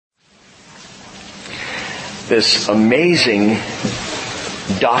this amazing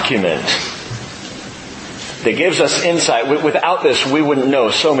document that gives us insight. Without this, we wouldn't know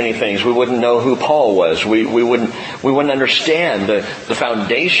so many things. We wouldn't know who Paul was. We wouldn't understand the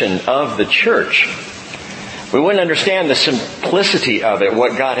foundation of the church. We wouldn't understand the simplicity of it,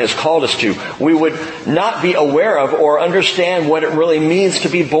 what God has called us to. We would not be aware of or understand what it really means to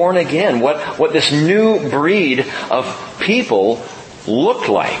be born again, what this new breed of people looked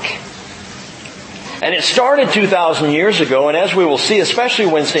like. And it started 2,000 years ago, and as we will see, especially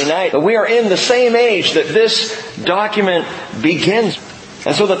Wednesday night, that we are in the same age that this document begins.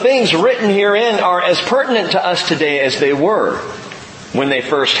 And so the things written herein are as pertinent to us today as they were when they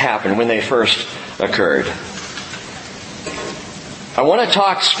first happened, when they first occurred. I want to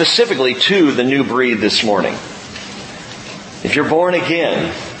talk specifically to the new breed this morning. If you're born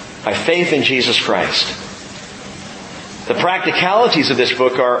again by faith in Jesus Christ, the practicalities of this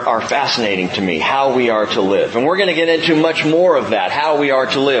book are fascinating to me, how we are to live. And we're going to get into much more of that, how we are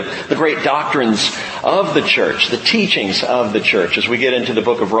to live, the great doctrines of the church, the teachings of the church, as we get into the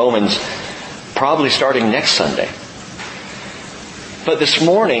book of Romans, probably starting next Sunday. But this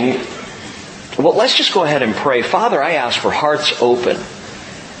morning, well, let's just go ahead and pray. Father, I ask for hearts open,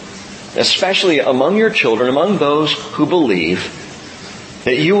 especially among your children, among those who believe,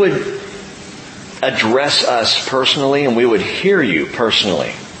 that you would address us personally and we would hear you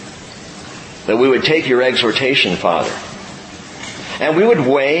personally. That we would take your exhortation, Father, and we would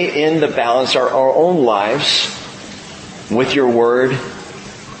weigh in the balance our own lives with your word.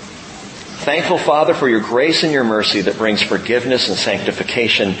 Thankful, Father, for your grace and your mercy that brings forgiveness and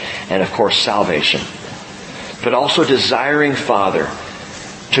sanctification and, of course, salvation. But also desiring, Father,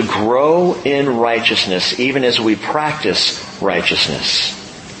 to grow in righteousness even as we practice righteousness.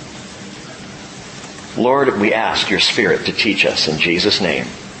 Lord, we ask your Spirit to teach us in Jesus' name.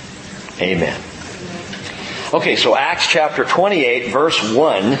 Amen. Okay, so Acts chapter 28, verse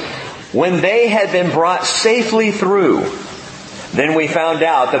 1. When they had been brought safely through, then we found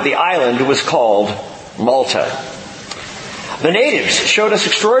out that the island was called Malta. The natives showed us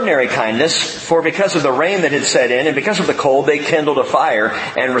extraordinary kindness, for because of the rain that had set in and because of the cold, they kindled a fire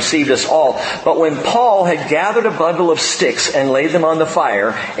and received us all. But when Paul had gathered a bundle of sticks and laid them on the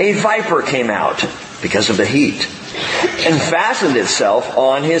fire, a viper came out because of the heat and fastened itself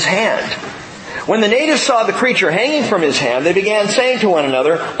on his hand. When the natives saw the creature hanging from his hand, they began saying to one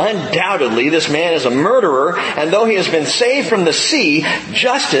another, undoubtedly this man is a murderer, and though he has been saved from the sea,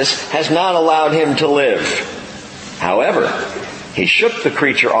 justice has not allowed him to live. However, he shook the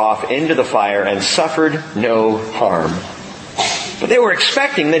creature off into the fire and suffered no harm. But they were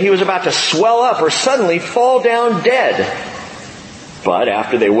expecting that he was about to swell up or suddenly fall down dead. But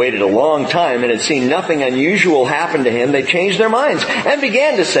after they waited a long time and had seen nothing unusual happen to him, they changed their minds and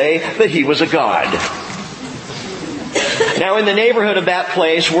began to say that he was a god. Now in the neighborhood of that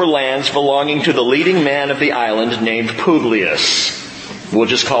place were lands belonging to the leading man of the island named Publius. We'll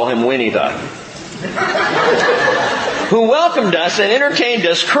just call him Winnie the. Who welcomed us and entertained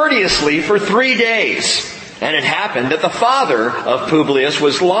us courteously for 3 days. And it happened that the father of Publius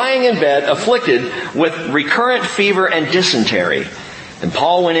was lying in bed afflicted with recurrent fever and dysentery. And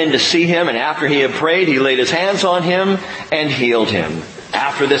Paul went in to see him, and after he had prayed, he laid his hands on him and healed him.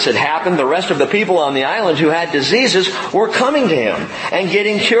 After this had happened, the rest of the people on the island who had diseases were coming to him and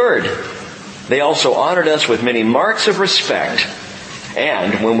getting cured. They also honored us with many marks of respect.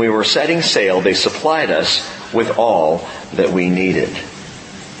 And when we were setting sail, they supplied us with all that we needed.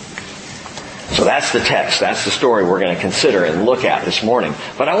 So that's the text. That's the story we're going to consider and look at this morning.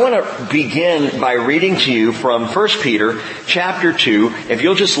 But I want to begin by reading to you from 1 Peter chapter 2. If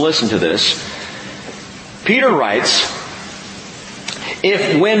you'll just listen to this. Peter writes,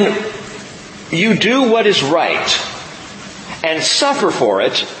 if when you do what is right and suffer for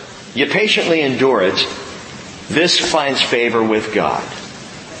it, you patiently endure it, this finds favor with God.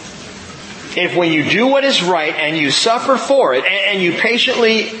 If when you do what is right and you suffer for it and you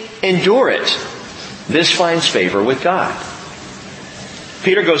patiently endure it, this finds favor with God.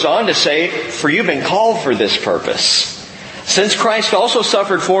 Peter goes on to say, for you've been called for this purpose, since Christ also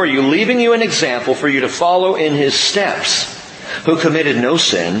suffered for you, leaving you an example for you to follow in his steps, who committed no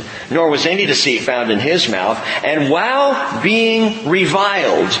sin, nor was any deceit found in his mouth, and while being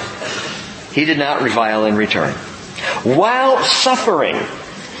reviled, he did not revile in return. While suffering,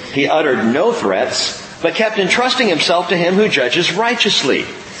 he uttered no threats, but kept entrusting himself to him who judges righteously.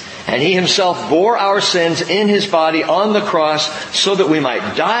 And he himself bore our sins in his body on the cross so that we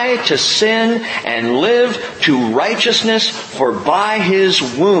might die to sin and live to righteousness, for by his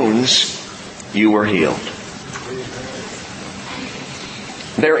wounds you were healed.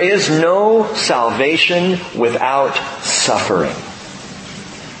 There is no salvation without suffering.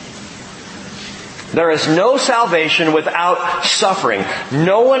 There is no salvation without suffering.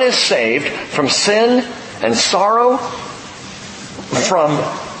 No one is saved from sin and sorrow, from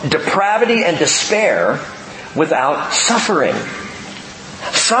depravity and despair, without suffering.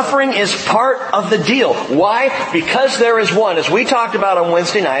 Suffering is part of the deal. Why? Because there is one, as we talked about on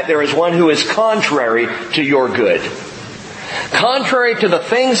Wednesday night, there is one who is contrary to your good. Contrary to the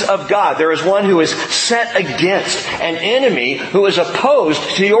things of God, there is one who is set against, an enemy who is opposed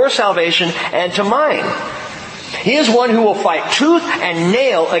to your salvation and to mine. He is one who will fight tooth and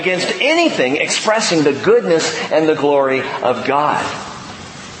nail against anything expressing the goodness and the glory of God.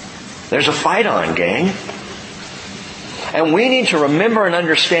 There's a fight on, gang. And we need to remember and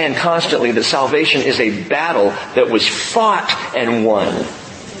understand constantly that salvation is a battle that was fought and won.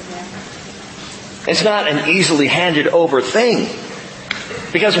 It's not an easily handed over thing.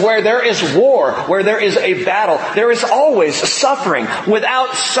 Because where there is war, where there is a battle, there is always suffering.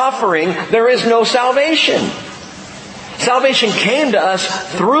 Without suffering, there is no salvation. Salvation came to us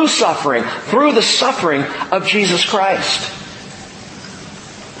through suffering, through the suffering of Jesus Christ.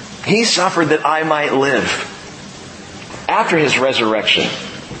 He suffered that I might live. After His resurrection,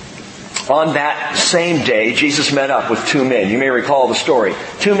 on that same day, Jesus met up with two men. You may recall the story.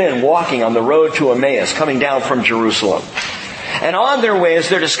 Two men walking on the road to Emmaus, coming down from Jerusalem. And on their way, as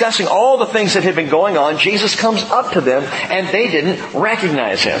they're discussing all the things that had been going on, Jesus comes up to them, and they didn't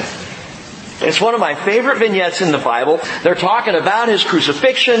recognize Him. It's one of my favorite vignettes in the Bible. They're talking about His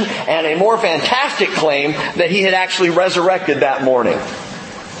crucifixion and a more fantastic claim that He had actually resurrected that morning.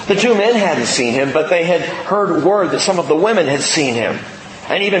 The two men hadn't seen Him, but they had heard word that some of the women had seen Him.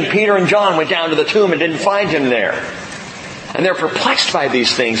 And even Peter and John went down to the tomb and didn't find Him there. And they're perplexed by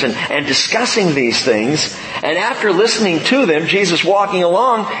these things and discussing these things. And after listening to them, Jesus walking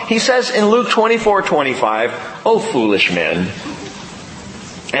along, He says in Luke 24:25, "O foolish men,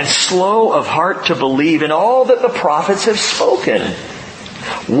 and slow of heart to believe in all that the prophets have spoken.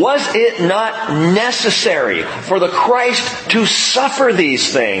 Was it not necessary for the Christ to suffer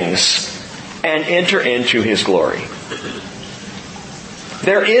these things and enter into His glory?"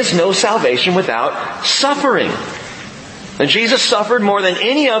 There is no salvation without suffering. And Jesus suffered more than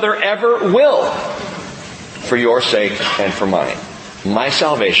any other ever will for your sake and for mine. My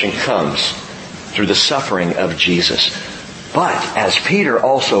salvation comes through the suffering of Jesus. But as Peter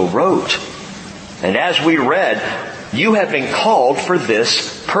also wrote, and as we read, you have been called for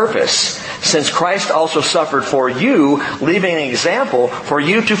this purpose, since Christ also suffered for you, leaving an example for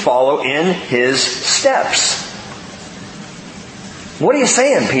you to follow in His steps. What are you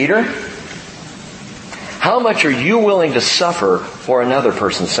saying, Peter? How much are you willing to suffer for another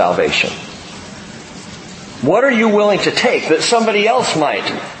person's salvation? What are you willing to take that somebody else might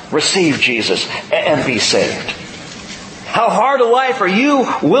receive Jesus and be saved? How hard a life are you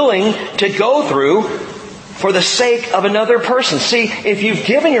willing to go through for the sake of another person? See, if you've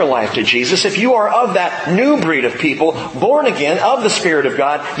given your life to Jesus, if you are of that new breed of people, born again of the Spirit of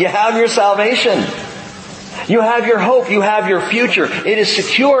God, you have your salvation. You have your hope. You have your future. It is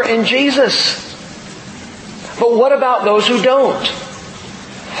secure in Jesus. But what about those who don't?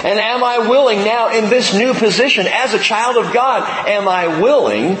 And am I willing now in this new position as a child of God, am I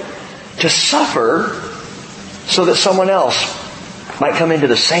willing to suffer so that someone else might come into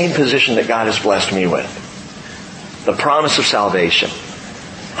the same position that God has blessed me with? The promise of salvation.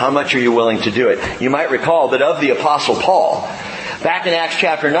 How much are you willing to do it? You might recall that of the Apostle Paul, back in Acts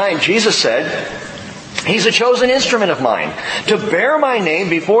chapter 9, Jesus said, He's a chosen instrument of mine to bear my name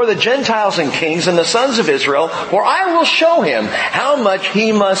before the Gentiles and kings and the sons of Israel, for I will show him how much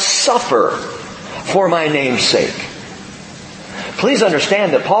he must suffer for my name's sake. Please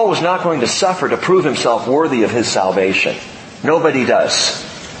understand that Paul was not going to suffer to prove himself worthy of his salvation. Nobody does.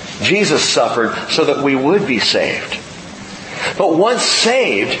 Jesus suffered so that we would be saved. But once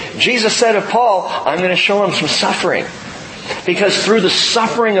saved, Jesus said of Paul, I'm going to show him some suffering. Because through the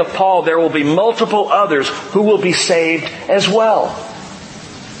suffering of Paul, there will be multiple others who will be saved as well.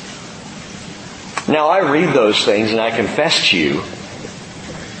 Now, I read those things and I confess to you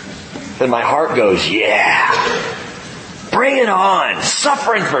that my heart goes, yeah, bring it on.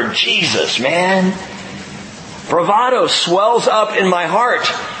 Suffering for Jesus, man. Bravado swells up in my heart.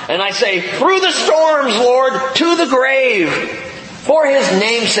 And I say, through the storms, Lord, to the grave. For His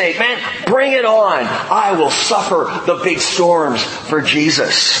name's sake, man, bring it on. I will suffer the big storms for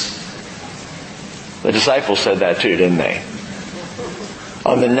Jesus. The disciples said that too, didn't they?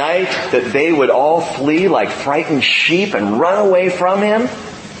 On the night that they would all flee like frightened sheep and run away from Him,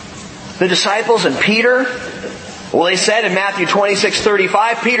 the disciples and Peter, Well, they said in Matthew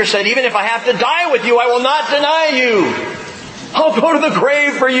 26:35, Peter said, even if I have to die with you, I will not deny you. I'll go to the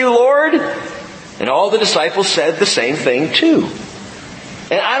grave for you, Lord. And all the disciples said the same thing too.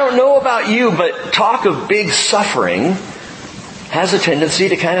 And I don't know about you, but talk of big suffering has a tendency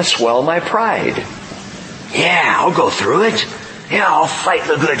to kind of swell my pride. Yeah, I'll go through it. Yeah, I'll fight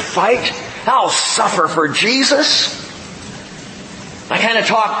the good fight. I'll suffer for Jesus. That kind of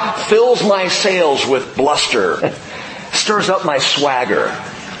talk fills my sails with bluster, stirs up my swagger.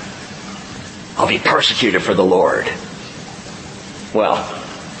 I'll be persecuted for the Lord. Well,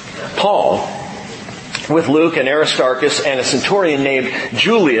 Paul, with Luke and Aristarchus and a centurion named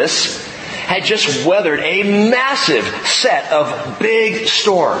Julius, had just weathered a massive set of big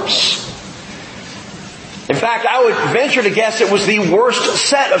storms. In fact, I would venture to guess it was the worst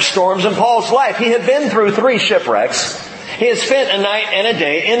set of storms in Paul's life. He had been through 3 shipwrecks. He had spent a night and a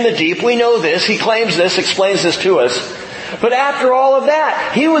day in the deep. We know this. He claims this, explains this to us. But after all of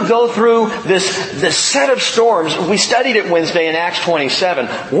that, he would go through this set of storms. We studied it Wednesday in Acts 27.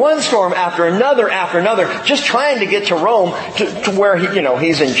 One storm after another, just trying to get to Rome to where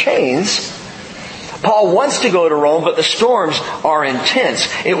he's in chains. Paul wants to go to Rome, but the storms are intense.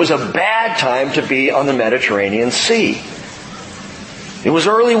 It was a bad time to be on the Mediterranean Sea. It was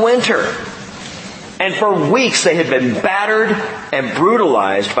early winter. And for weeks they had been battered and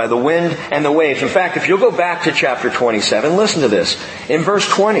brutalized by the wind and the waves. In fact, if you'll go back to chapter 27, listen to this. In verse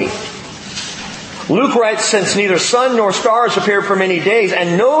 20, Luke writes, since neither sun nor stars appeared for many days,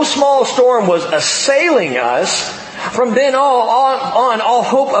 and no small storm was assailing us, from then on, all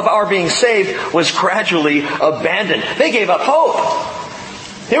hope of our being saved was gradually abandoned. They gave up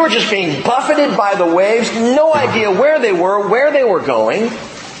hope. They were just being buffeted by the waves, no idea where they were going.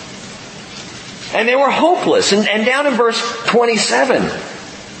 And they were hopeless. And down in verse 27,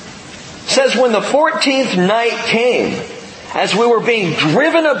 says, when the 14th night came, as we were being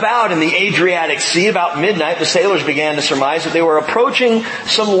driven about in the Adriatic Sea, about midnight, the sailors began to surmise that they were approaching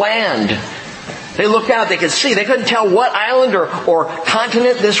some land. They looked out, they could see. They couldn't tell what island or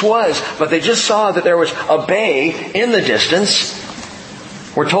continent this was, but they just saw that there was a bay in the distance.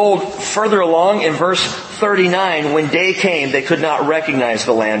 We're told further along in verse 39, when day came, they could not recognize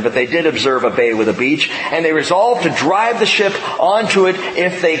the land, but they did observe a bay with a beach, and they resolved to drive the ship onto it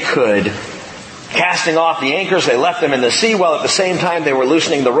if they could. Casting off the anchors, they left them in the sea, while at the same time they were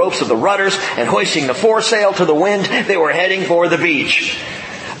loosening the ropes of the rudders and hoisting the foresail to the wind. They were heading for the beach.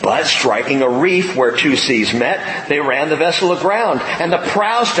 But striking a reef where 2 seas met, they ran the vessel aground, and the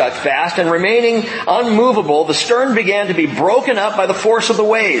prow stuck fast, and remaining unmovable, the stern began to be broken up by the force of the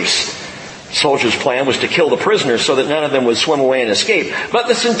waves. The soldiers' plan was to kill the prisoners so that none of them would swim away and escape. But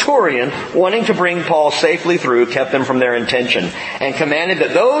the centurion, wanting to bring Paul safely through, kept them from their intention, and commanded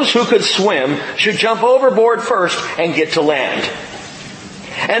that those who could swim should jump overboard first and get to land.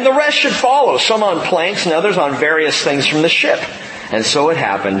 And the rest should follow, some on planks and others on various things from the ship. And so it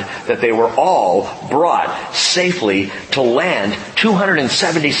happened that they were all brought safely to land.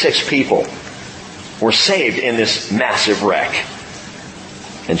 276 people were saved in this massive wreck.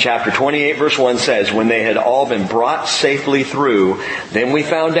 And chapter 28 verse 1 says, when they had all been brought safely through, then we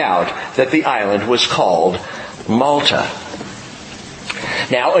found out that the island was called Malta.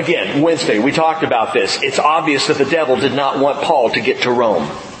 Now again, Wednesday we talked about this. It's obvious that the devil did not want Paul to get to Rome.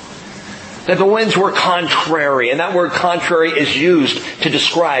 That the winds were contrary, and that word contrary is used to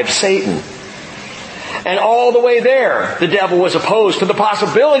describe Satan. And all the way there, the devil was opposed to the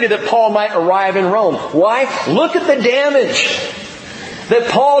possibility that Paul might arrive in Rome. Why? Look at the damage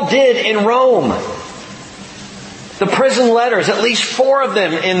that Paul did in Rome. The prison letters, at least 4 of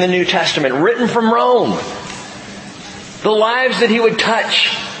them in the New Testament, written from Rome. The lives that he would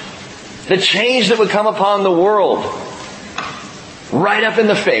touch. The change that would come upon the world. Right up in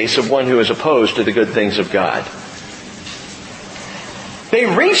the face of one who is opposed to the good things of God. They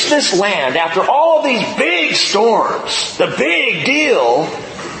reached this land after all of these big storms. The big deal.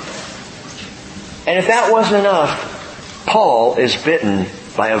 And if that wasn't enough, Paul is bitten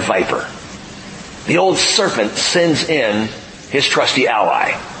by a viper. The old serpent sends in his trusty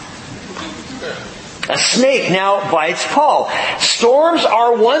ally. A snake now bites Paul. Storms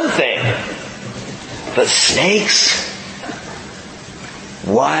are one thing. But snakes?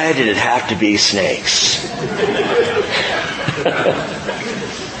 Why did it have to be snakes?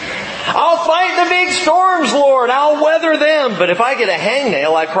 I'll fight the big storms, Lord. I'll weather them. But if I get a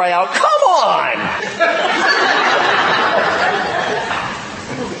hangnail, I cry out, come on!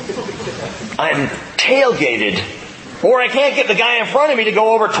 I'm tailgated. Or I can't get the guy in front of me to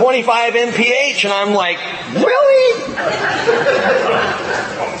go over 25 mph. And I'm like, really?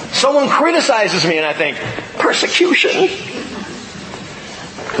 Someone criticizes me and I think, persecution.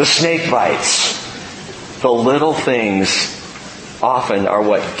 The snake bites. The little things often are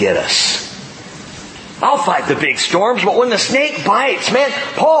what get us. I'll fight the big storms, but when the snake bites, man,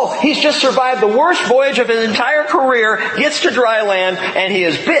 Paul, he's just survived the worst voyage of his entire career, gets to dry land, and he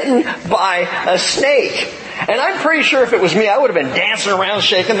is bitten by a snake. And I'm pretty sure if it was me, I would have been dancing around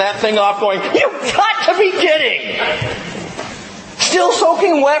shaking that thing off going, "You've got to be kidding! Still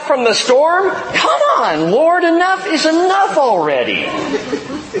soaking wet from the storm? Come on, Lord, enough is enough already."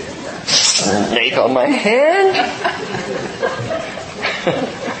 Snake on my hand?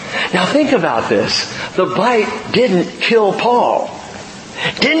 Now think about this. The bite didn't kill Paul.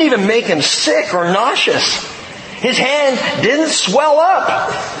 Didn't even make him sick or nauseous. His hand didn't swell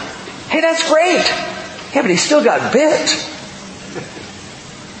up. Hey, that's great. Yeah, but he still got bit.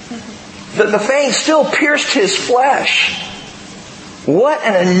 The fang still pierced his flesh. What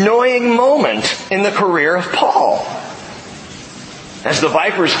an annoying moment in the career of Paul. As the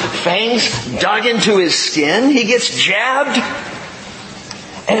viper's fangs dug into his skin, he gets jabbed.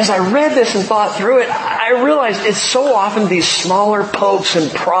 And as I read this and thought through it, I realized it's so often these smaller pokes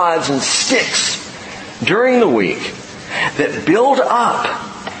and prods and sticks during the week that build up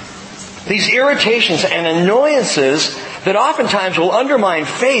these irritations and annoyances that oftentimes will undermine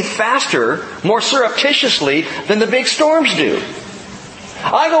faith faster, more surreptitiously than the big storms do.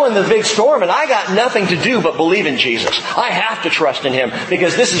 I go in the big storm and I got nothing to do but believe in Jesus. I have to trust in Him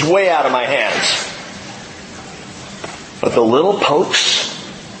because this is way out of my hands. But the little pokes,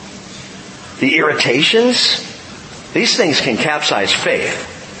 the irritations, these things can capsize faith.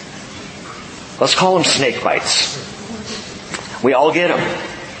 Let's call them snake bites. We all get them.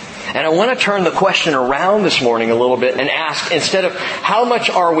 And I want to turn the question around this morning a little bit and ask, instead of how much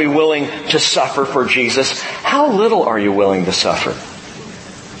are we willing to suffer for Jesus, how little are you willing to suffer?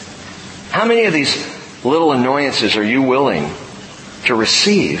 How many of these little annoyances are you willing to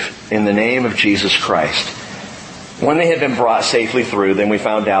receive in the name of Jesus Christ? When they had been brought safely through, then we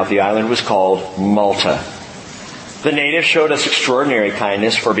found out the island was called Malta. The natives showed us extraordinary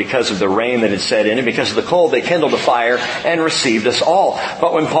kindness, for because of the rain that had set in and because of the cold, they kindled a fire and received us all.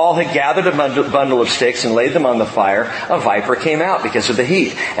 But when Paul had gathered a bundle of sticks and laid them on the fire, a viper came out because of the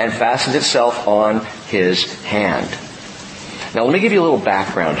heat and fastened itself on his hand. Now let me give you a little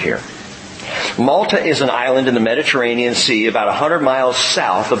background here. Malta is an island in the Mediterranean Sea about 100 miles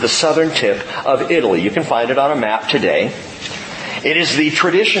south of the southern tip of Italy. You can find it on a map today. It is the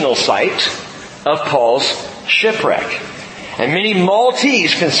traditional site of Paul's shipwreck. And many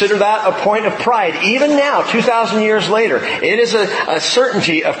Maltese consider that a point of pride. Even now, 2,000 years later, it is a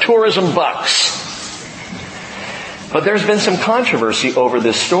certainty of tourism bucks. But there's been some controversy over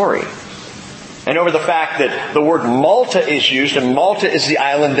this story. And over the fact that the word Malta is used, and Malta is the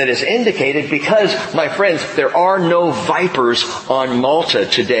island that is indicated because, my friends, there are no vipers on Malta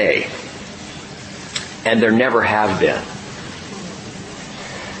today. And there never have been.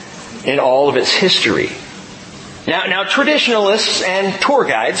 In all of its history. Now traditionalists and tour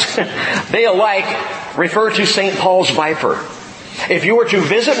guides, they alike refer to St. Paul's viper. If you were to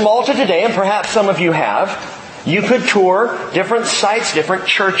visit Malta today, and perhaps some of you have, you could tour different sites, different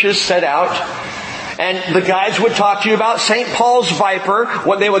churches set out, and the guides would talk to you about St. Paul's viper,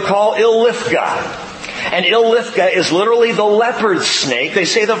 what they would call Illithga. And Illithga is literally the leopard snake. They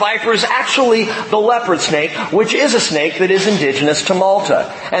say the viper is actually the leopard snake, which is a snake that is indigenous to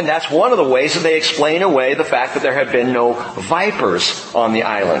Malta. And that's one of the ways that they explain away the fact that there have been no vipers on the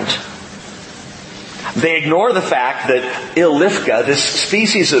island. They ignore the fact that Illithga, this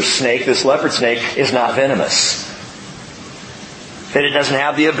species of snake, this leopard snake, is not venomous. That it doesn't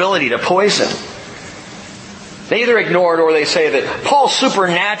have the ability to poison. They either ignore it or they say that Paul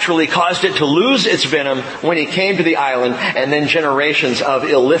supernaturally caused it to lose its venom when he came to the island, and then generations of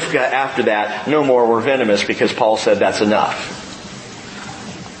Illithga after that no more were venomous because Paul said that's enough.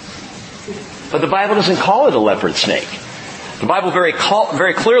 But the Bible doesn't call it a leopard snake. The Bible very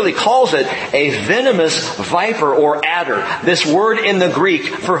clearly calls it a venomous viper or adder. This word in the Greek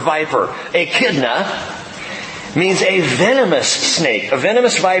for viper, echidna, means a venomous snake, a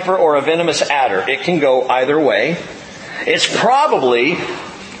venomous viper or a venomous adder. It can go either way. It's probably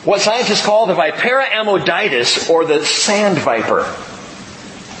what scientists call the Vipera ammodytis or the sand viper.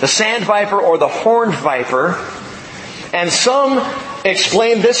 The sand viper or the horned viper. And some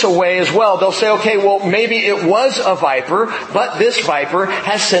explain this away as well. They'll say, okay, well, maybe it was a viper, but this viper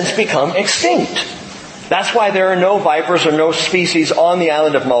has since become extinct. That's why there are no vipers or no species on the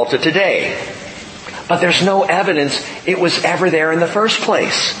island of Malta today. But there's no evidence it was ever there in the first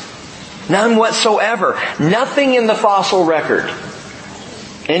place. None whatsoever. Nothing in the fossil record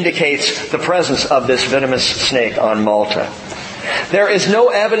indicates the presence of this venomous snake on Malta. There is no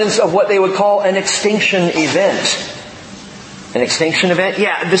evidence of what they would call an extinction event. An extinction event?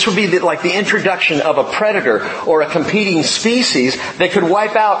 Yeah, this would be like the introduction of a predator or a competing species that could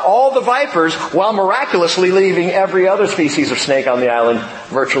wipe out all the vipers while miraculously leaving every other species of snake on the island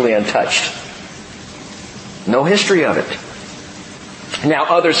virtually untouched. No history of it. Now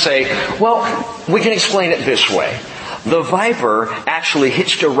others say, well, we can explain it this way. The viper actually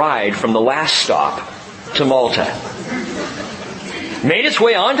hitched a ride from the last stop to Malta. Made its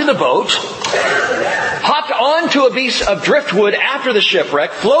way onto the boat, hopped onto a piece of driftwood after the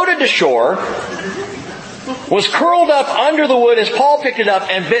shipwreck, floated to shore, was curled up under the wood as Paul picked it up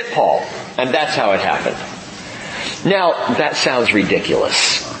and bit Paul. And that's how it happened. Now, that sounds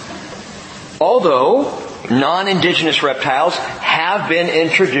ridiculous. Although non-indigenous reptiles have been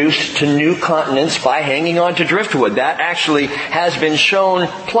introduced to new continents by hanging on to driftwood. That actually has been shown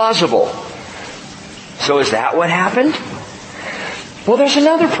plausible. So is that what happened? Well, there's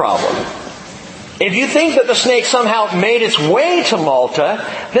another problem. If you think that the snake somehow made its way to Malta,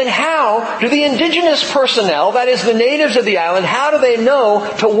 then how do the indigenous personnel, that is the natives of the island, how do they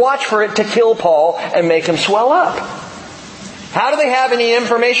know to watch for it to kill Paul and make him swell up? How do they have any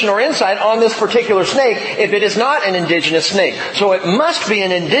information or insight on this particular snake if it is not an indigenous snake? So it must be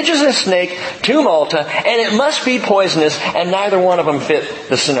an indigenous snake to Malta, and it must be poisonous, and neither one of them fit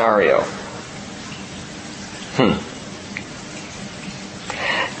the scenario.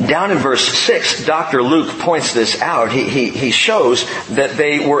 Down in verse 6, Dr. Luke points this out. He shows that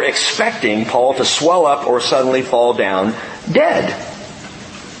they were expecting Paul to swell up or suddenly fall down dead.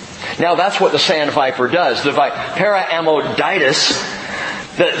 Now that's what the sand viper does. The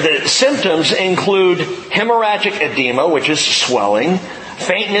paraammodytis, the symptoms include hemorrhagic edema, which is swelling,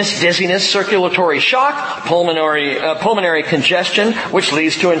 faintness, dizziness, circulatory shock, pulmonary congestion, which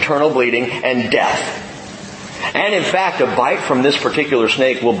leads to internal bleeding and death. And in fact, a bite from this particular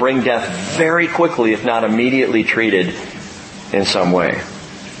snake will bring death very quickly if not immediately treated in some way.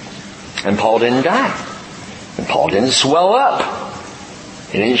 And Paul didn't die. And Paul didn't swell up.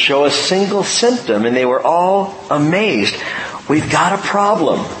 He didn't show a single symptom, and they were all amazed. We've got a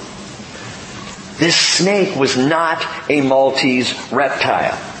problem. This snake was not a Maltese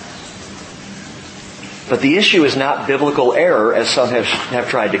reptile. But the issue is not biblical error, as some have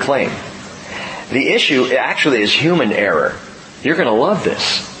tried to claim. The issue actually is human error. You're going to love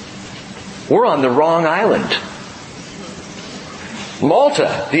this. We're on the wrong island.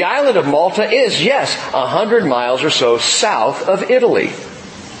 Malta, the island of Malta is, yes, 100 miles or so south of Italy.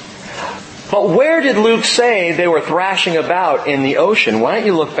 But where did Luke say they were thrashing about in the ocean? Why don't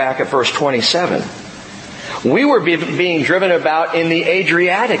you look back at verse 27? We were being driven about in the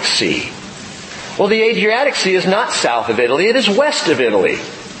Adriatic Sea. Well, the Adriatic Sea is not south of Italy, it is west of Italy.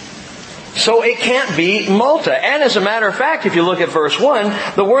 So it can't be Malta. And as a matter of fact, if you look at verse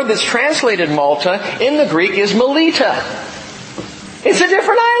 1, the word that's translated Malta in the Greek is Melita. It's a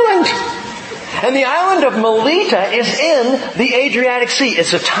different island. And the island of Melita is in the Adriatic Sea.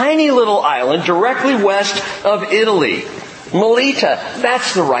 It's a tiny little island directly west of Italy. Melita,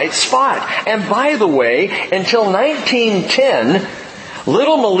 that's the right spot. And by the way, until 1910,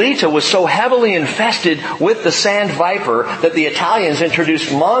 little Melita was so heavily infested with the sand viper that the Italians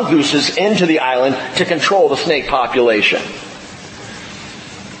introduced mongooses into the island to control the snake population.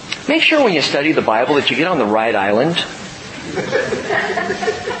 Make sure when you study the Bible that you get on the right island.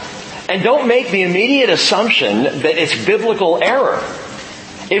 And don't make the immediate assumption that it's biblical error.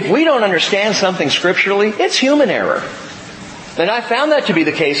 If we don't understand something scripturally, it's human error. And I found that to be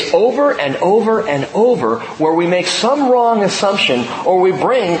the case over and over and over, where we make some wrong assumption or we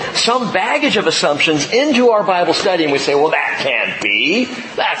bring some baggage of assumptions into our Bible study and we say, well, that can't be.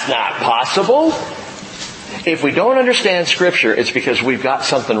 That's not possible. If we don't understand Scripture, it's because we've got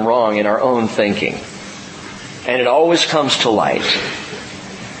something wrong in our own thinking. And it always comes to light.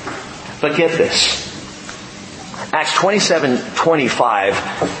 But get this. Acts 27:25.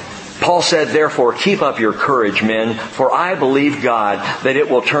 Paul said, therefore, keep up your courage, men, for I believe God that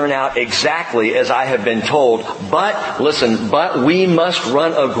it will turn out exactly as I have been told. But, listen, but we must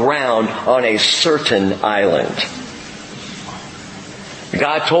run aground on a certain island.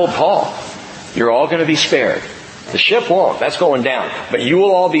 God told Paul, you're all going to be spared. The ship won't. That's going down. But you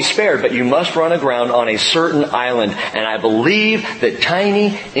will all be spared, but you must run aground on a certain island. And I believe that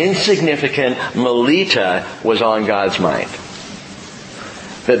tiny, insignificant Melita was on God's mind.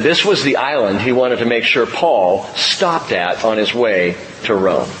 That this was the island he wanted to make sure Paul stopped at on his way to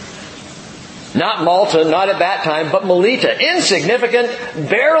Rome. Not Malta, not at that time, but Melita. Insignificant,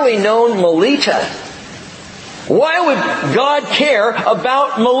 barely known Melita Why would God care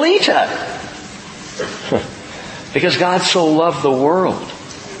about Melita? Because God so loved the world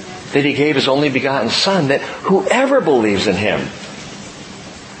that He gave His only begotten Son, that whoever believes in Him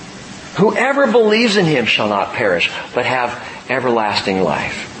shall not perish, but have everlasting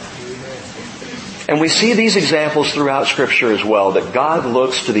life. And we see these examples throughout Scripture as well, that God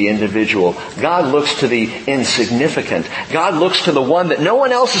looks to the individual. God looks to the insignificant. God looks to the one that no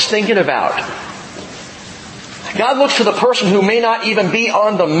one else is thinking about. God looks to the person who may not even be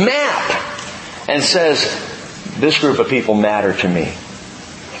on the map and says, this group of people matter to me.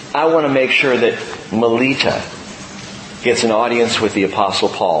 I want to make sure that Melita gets an audience with the Apostle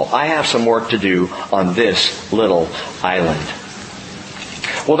Paul. I have some work to do on this little island.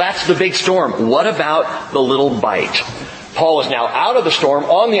 Well, that's the big storm. What about the little bite? Paul is now out of the storm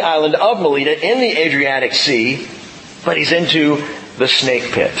on the island of Melita in the Adriatic Sea, but he's into the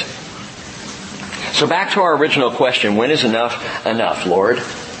snake pit. So back to our original question, when is enough enough, Lord?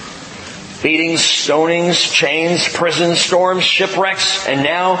 Beatings, stonings, chains, prisons, storms, shipwrecks, and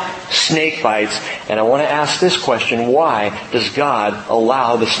now snake bites. And I want to ask this question, why does God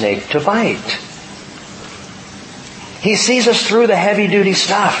allow the snake to bite? He sees us through the heavy-duty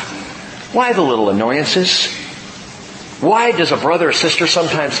stuff. Why the little annoyances? Why does a brother or sister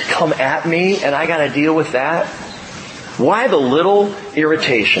sometimes come at me and I got to deal with that? Why the little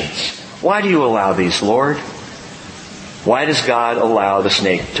irritations? Why do you allow these, Lord? Why does God allow the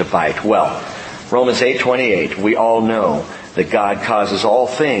snake to bite? Well, Romans 8:28, we all know that God causes all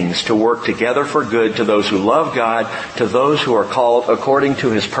things to work together for good to those who love God, to those who are called according to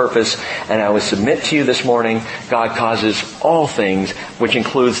His purpose. And I would submit to you this morning, God causes all things, which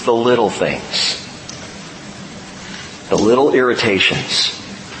includes the little things. The little irritations.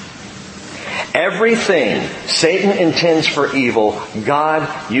 Everything Satan intends for evil,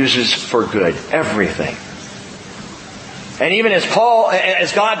 God uses for good. Everything. And even as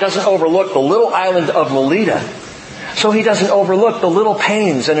God doesn't overlook the little island of Melita, so He doesn't overlook the little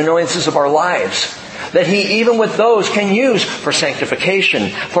pains and annoyances of our lives that He, even with those, can use for sanctification,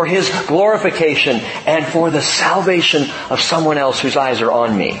 for His glorification, and for the salvation of someone else whose eyes are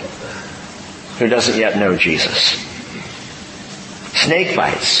on me, who doesn't yet know Jesus. Snake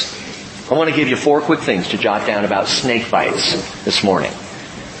bites. I want to give you 4 quick things to jot down about snake bites this morning.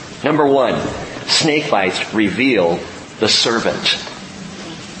 Number 1, snake bites reveal the servant.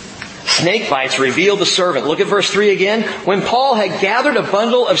 Snake bites reveal the servant. Look at verse 3 again. When Paul had gathered a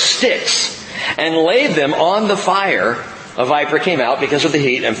bundle of sticks and laid them on the fire, a viper came out because of the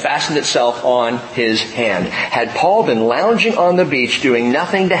heat and fastened itself on his hand. Had Paul been lounging on the beach doing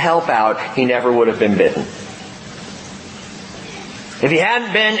nothing to help out, he never would have been bitten. If he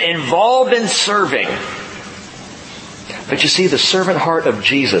hadn't been involved in serving. But you see, the servant heart of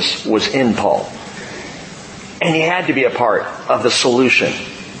Jesus was in Paul. And he had to be a part of the solution.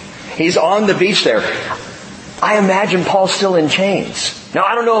 He's on the beach there. I imagine Paul's still in chains. Now,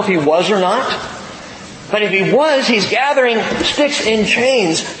 I don't know if he was or not. But if he was, he's gathering sticks in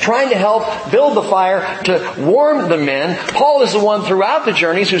chains, trying to help build the fire to warm the men. Paul is the one throughout the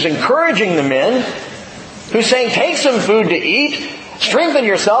journeys who's encouraging the men, who's saying, take some food to eat. Strengthen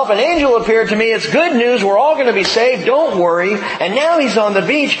yourself. An angel appeared to me. It's good news. We're all going to be saved. Don't worry. And now he's on the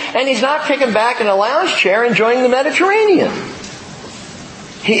beach and he's not kicking back in a lounge chair enjoying the Mediterranean.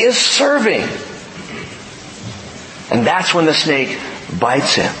 He is serving. And that's when the snake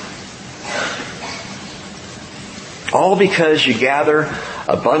bites him. All because you gather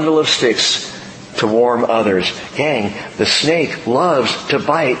a bundle of sticks to warm others. Gang, the snake loves to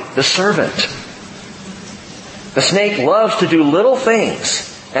bite the servant. The snake loves to do little things.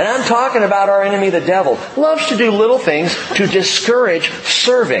 And I'm talking about our enemy, the devil. Loves to do little things to discourage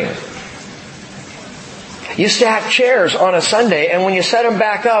serving. You stack chairs on a Sunday, and when you set them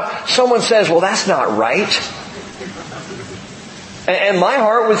back up, someone says, well, that's not right. And my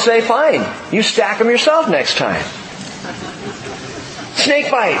heart would say, fine, you stack them yourself next time. Snake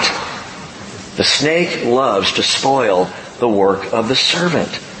bite. The snake loves to spoil the work of the servant.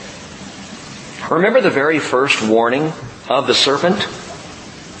 Remember the very first warning of the serpent?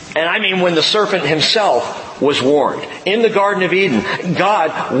 And I mean when the serpent himself was warned. In the Garden of Eden,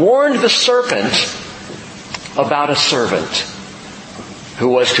 God warned the serpent about a servant who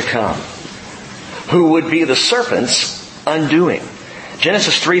was to come, who would be the serpent's undoing.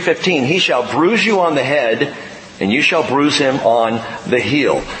 Genesis 3:15, he shall bruise you on the head, and you shall bruise him on the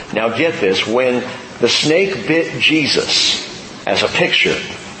heel. Now get this, when the snake bit Jesus, as a picture,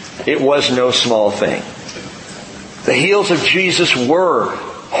 it was no small thing. The heels of Jesus were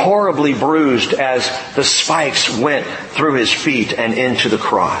horribly bruised as the spikes went through his feet and into the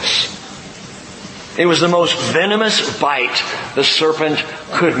cross. It was the most venomous bite the serpent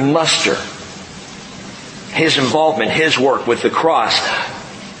could muster. His involvement, his work with the cross.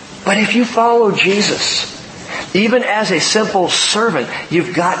 But if you follow Jesus, even as a simple servant,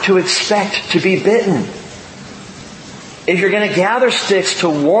 you've got to expect to be bitten. If you're going to gather sticks to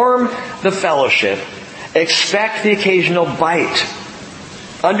warm the fellowship, expect the occasional bite.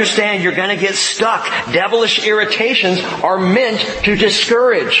 Understand you're going to get stuck. Devilish irritations are meant to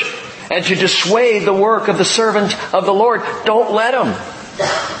discourage and to dissuade the work of the servant of the Lord. Don't let them.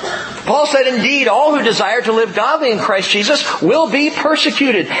 Paul said, indeed, all who desire to live godly in Christ Jesus will be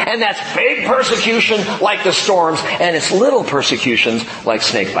persecuted. And that's big persecution like the storms, and it's little persecutions like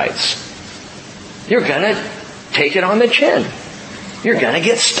snake bites. You're going to take it on the chin. You're going to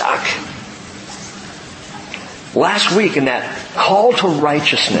get stuck. Last week in that call to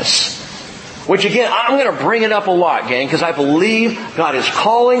righteousness, which again, I'm going to bring it up a lot, gang, because I believe God is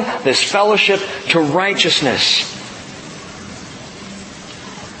calling this fellowship to righteousness.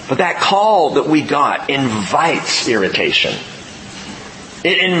 But that call that we got invites irritation.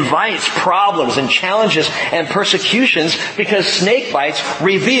 It invites problems and challenges and persecutions because snake bites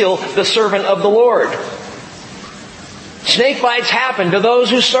reveal the servant of the Lord. Snake bites happen to those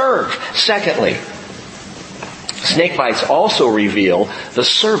who serve. Secondly, snake bites also reveal the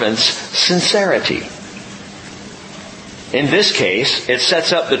servant's sincerity. In this case, it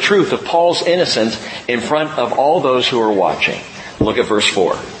sets up the truth of Paul's innocence in front of all those who are watching. Look at verse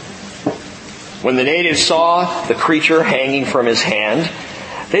 4. When the natives saw the creature hanging from his hand,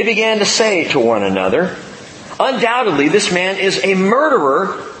 they began to say to one another, undoubtedly this man is a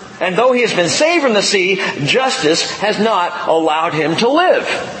murderer, and though he has been saved from the sea, justice has not allowed him to live.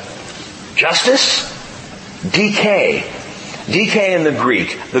 Justice? Decay. Decay in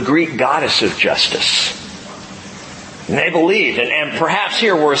the Greek goddess of justice. And they believed, and perhaps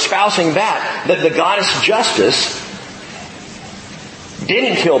here we're espousing that the goddess justice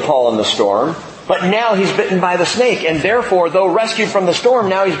didn't kill Paul in the storm, but now he's bitten by the snake, and therefore, though rescued from the storm,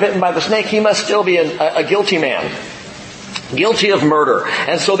 now he's bitten by the snake, he must still be a guilty man. Guilty of murder.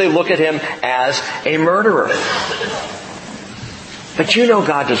 And so they look at him as a murderer. But you know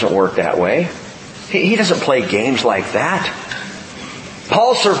God doesn't work that way. He doesn't play games like that.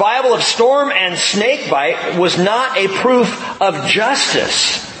 Paul's survival of storm and snake bite was not a proof of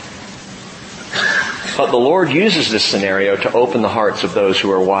justice. But the Lord uses this scenario to open the hearts of those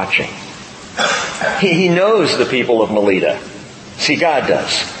who are watching. He knows the people of Melita. See, God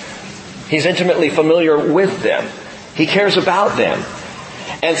does. He's intimately familiar with them. He cares about them.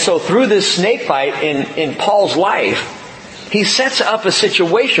 And so through this snake bite in Paul's life, he sets up a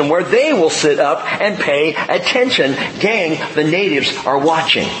situation where they will sit up and pay attention. Gang, the natives are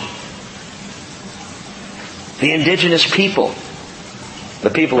watching. The indigenous people, the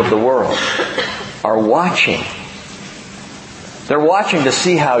people of the world, are watching. They're watching to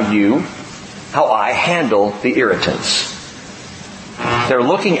see how I handle the irritants. They're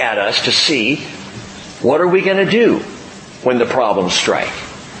looking at us to see, what are we going to do when the problems strike?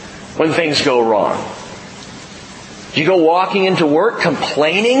 When things go wrong? Do you go walking into work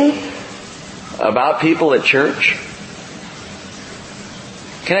complaining about people at church?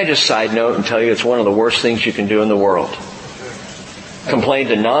 Can I just side note and tell you it's one of the worst things you can do in the world? Complain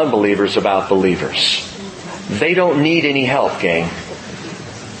to non-believers about believers. They don't need any help, gang.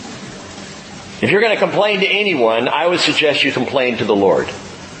 If you're going to complain to anyone, I would suggest you complain to the Lord.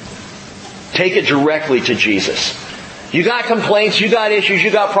 Take it directly to Jesus. You got complaints, you got issues,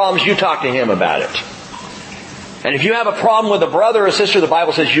 you got problems, you talk to Him about it. And if you have a problem with a brother or sister, the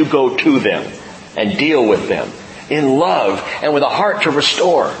Bible says you go to them and deal with them in love and with a heart to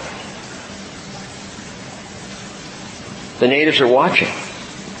restore. The natives are watching.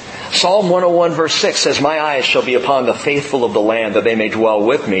 Psalm 101 verse 6 says, my eyes shall be upon the faithful of the land, that they may dwell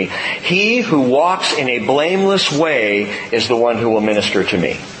with me. He who walks in a blameless way is the one who will minister to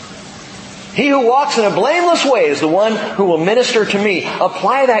me. He who walks in a blameless way is the one who will minister to me.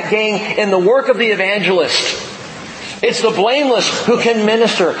 Apply that, gang, in the work of the evangelist. It's the blameless who can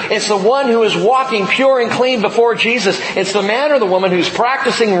minister. It's the one who is walking pure and clean before Jesus. It's the man or the woman who's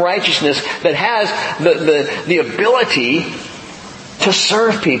practicing righteousness that has the ability to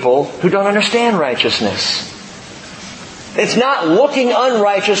serve people who don't understand righteousness. It's not looking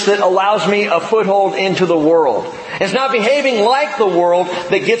unrighteous that allows me a foothold into the world. It's not behaving like the world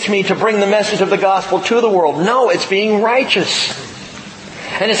that gets me to bring the message of the gospel to the world. No, it's being righteous.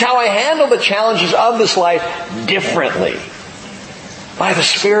 And it's how I handle the challenges of this life differently. By the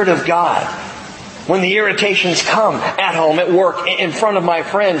Spirit of God. When the irritations come at home, at work, in front of my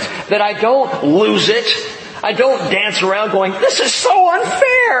friends, that I don't lose it. I don't dance around going, this is so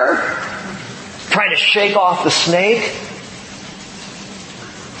unfair. trying to shake off the snake.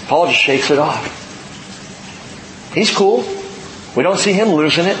 Paul just shakes it off. He's cool. We don't see him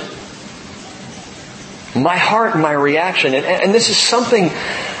losing it. My heart and my reaction, and this is something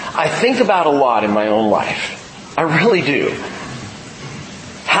I think about a lot in my own life. I really do.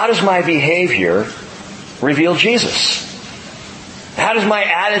 How does my behavior reveal Jesus? How does my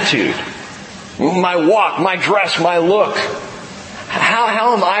attitude, my walk, my dress, my look,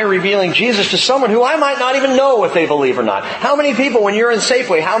 how am I revealing Jesus to someone who I might not even know if they believe or not? How many people, when you're in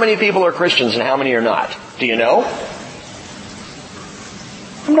Safeway, how many people are Christians and how many are not? Do you know? I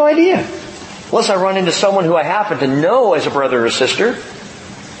have no idea. Unless I run into someone who I happen to know as a brother or sister.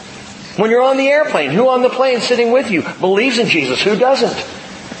 When you're on the airplane, who on the plane sitting with you believes in Jesus? Who doesn't?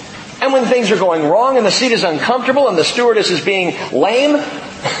 And when things are going wrong and the seat is uncomfortable and the stewardess is being lame,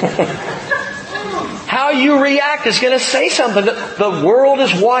 how you react is going to say something. The world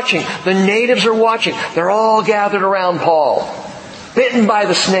is watching. The natives are watching. They're all gathered around Paul, bitten by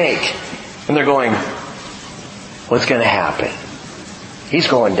the snake. And they're going, what's going to happen? He's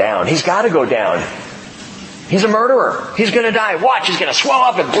going down. He's got to go down. He's a murderer. He's going to die. Watch, he's going to swell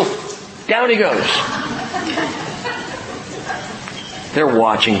up and poof, down he goes. They're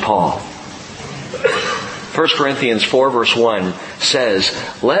watching Paul. 1 Corinthians 4 verse 1 says,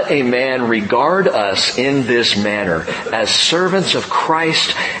 let a man regard us in this manner as servants of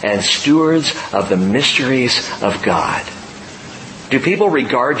Christ and stewards of the mysteries of God. Do people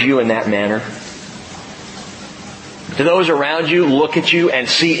regard you in that manner? Do those around you look at you and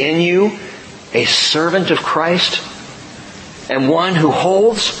see in you a servant of Christ? And one who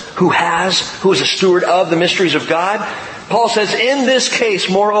holds, who is a steward of the mysteries of God? Paul says, in this case,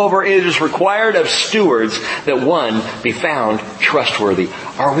 moreover, it is required of stewards that one be found trustworthy.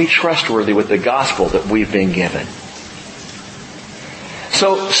 Are we trustworthy with the gospel that we've been given?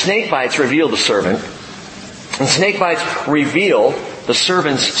 So, snakebites reveal the servant. And snakebites reveal the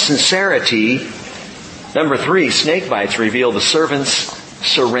servant's sincerity. Number 3, snakebites reveal the servant's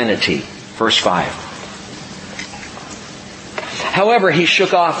serenity. Verse 5. However, he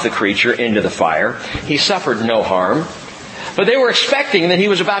shook off the creature into the fire. He suffered no harm. But they were expecting that he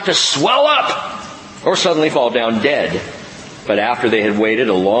was about to swell up or suddenly fall down dead. But after they had waited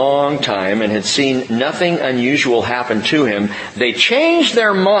a long time and had seen nothing unusual happen to him, they changed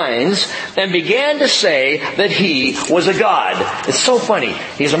their minds and began to say that he was a god. It's so funny.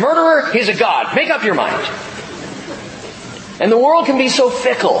 He's a murderer, he's a god. Make up your mind. And the world can be so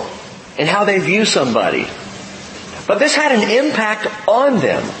fickle in how they view somebody. But this had an impact on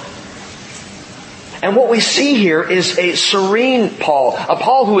them. And what we see here is a serene Paul. A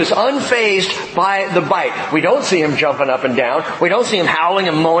Paul who is unfazed by the bite. We don't see him jumping up and down. We don't see him howling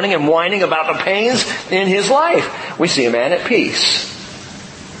and moaning and whining about the pains in his life. We see a man at peace.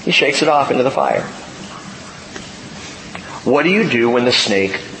 He shakes it off into the fire. What do you do when the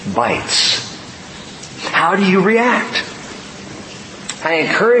snake bites? How do you react? I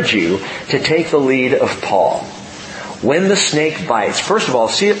encourage you to take the lead of Paul. When the snake bites, first of all,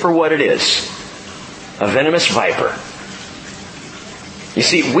 see it for what it is. A venomous viper. You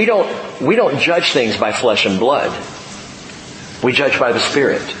see, we don't judge things by flesh and blood. We judge by the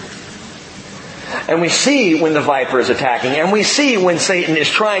Spirit. And we see when the viper is attacking, and we see when Satan is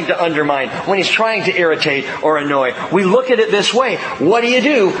trying to undermine, when he's trying to irritate or annoy. We look at it this way. What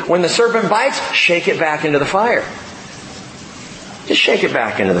do? When the serpent bites, shake it back into the fire. Just shake it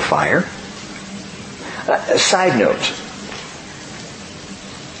back into the fire. Side note.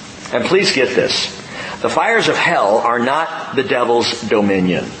 And please get this. The fires of hell are not the devil's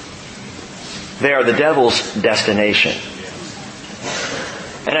dominion. They are the devil's destination.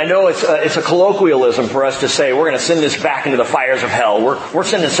 And I know it's a colloquialism for us to say, we're going to send this back into the fires of hell. We're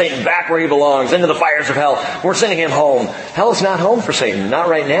sending Satan back where he belongs, into the fires of hell. We're sending him home. Hell is not home for Satan. Not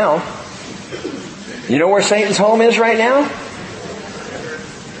right now. You know where Satan's home is right now?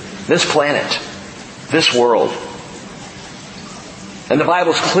 This planet. This world. And the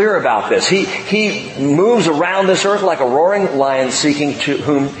Bible's clear about this. He moves around this earth like a roaring lion seeking to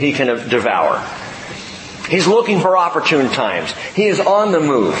whom he can devour. He's looking for opportune times. He is on the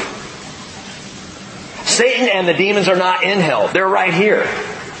move. Satan and the demons are not in hell. They're right here.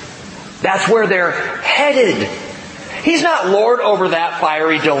 That's where they're headed. He's not Lord over that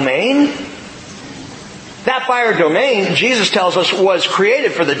fiery domain. That fiery domain, Jesus tells us, was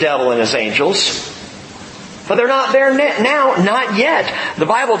created for the devil and his angels. But they're not there now, not yet. The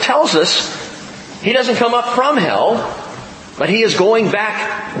Bible tells us he doesn't come up from hell, but he is going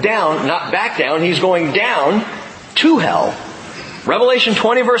back down, not back down, he's going down to hell. Revelation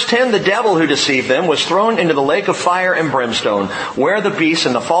 20 verse 10, the devil who deceived them was thrown into the lake of fire and brimstone, where the beast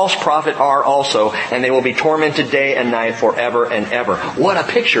and the false prophet are also, and they will be tormented day and night forever and ever. What a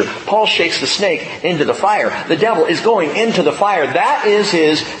picture. Paul shakes the snake into the fire. The devil is going into the fire. That is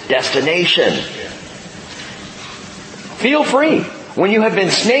his destination. Feel free. When you have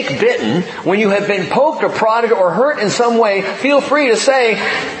been snake bitten, when you have been poked or prodded or hurt in some way, feel free to say,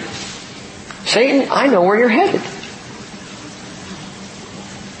 Satan, I know where you're headed.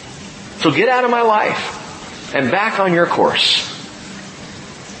 So get out of my life and back on your course.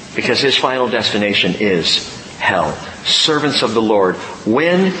 Because his final destination is hell. Servants of the Lord,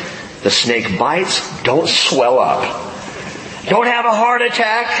 when the snake bites, don't swell up. Don't have a heart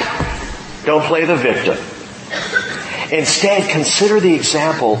attack. Don't play the victim. Instead, consider the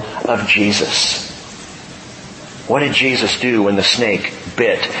example of Jesus. What did Jesus do when the snake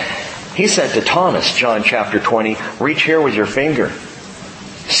bit? He said to Thomas, John chapter 20, reach here with your finger.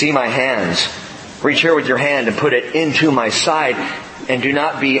 See my hands. Reach here with your hand and put it into my side. And do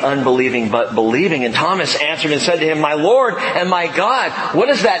not be unbelieving, but believing. And Thomas answered and said to him, my Lord and my God. What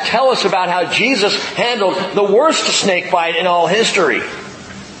does that tell us about how Jesus handled the worst snake bite in all history?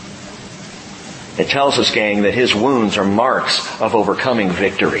 It tells us, gang, that his wounds are marks of overcoming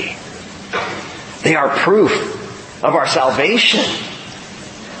victory. They are proof of our salvation.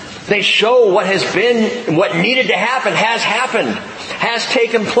 They show what needed to happen, has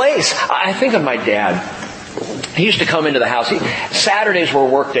taken place. I think of my dad. He used to come into the house. Saturdays were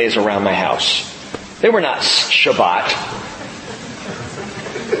work days around my house. They were not Shabbat.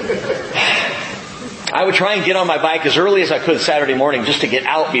 I would try and get on my bike as early as I could Saturday morning just to get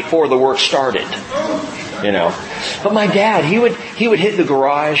out before the work started. But my dad, he would hit the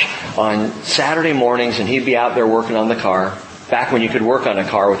garage on Saturday mornings and he'd be out there working on the car. Back when you could work on a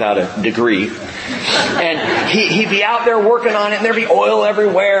car without a degree. And he'd be out there working on it and there'd be oil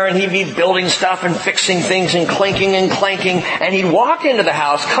everywhere and he'd be building stuff and fixing things and clinking and clanking. And he'd walk into the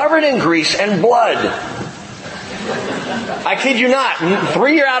house covered in grease and blood. I kid you not,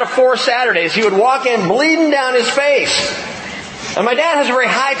 3 out of 4 Saturdays he would walk in bleeding down his face. And my dad has a very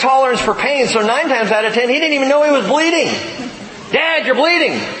high tolerance for pain, so 9 times out of 10 he didn't even know he was bleeding. Dad, you're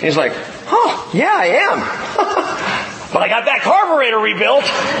bleeding. He's like, oh, yeah, I am. But I got that carburetor rebuilt.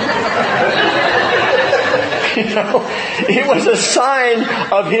 It was a sign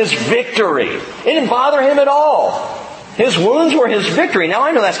of his victory. It didn't bother him at all. His wounds were his victory. Now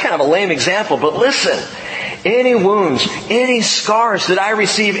I know that's kind of a lame example, but listen. Any wounds, any scars that I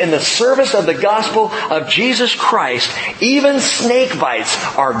receive in the service of the gospel of Jesus Christ, even snake bites,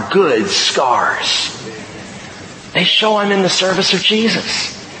 are good scars. They show I'm in the service of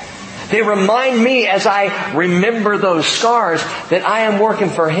Jesus. They remind me as I remember those scars that I am working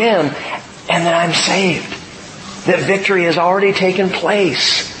for Him and that I'm saved. That victory has already taken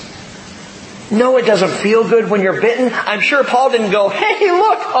place. No, it doesn't feel good when you're bitten. I'm sure Paul didn't go, hey,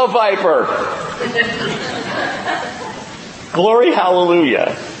 look, a viper. Glory,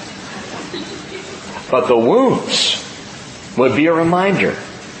 hallelujah. But the wounds would be a reminder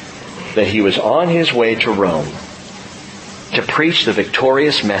that he was on his way to Rome to preach the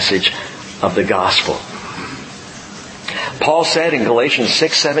victorious message of the gospel. Paul said in Galatians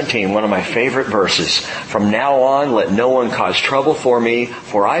 6:17, one of my favorite verses, from now on let no one cause trouble for me,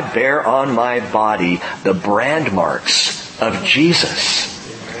 for I bear on my body the brand marks of Jesus.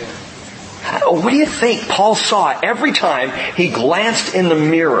 What do you think Paul saw every time he glanced in the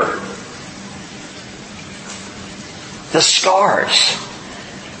mirror? The scars.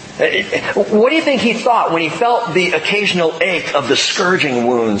 What do you think he thought when he felt the occasional ache of the scourging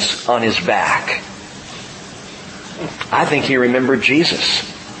wounds on his back? I think he remembered Jesus.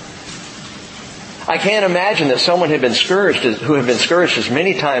 I can't imagine that someone who had been scourged as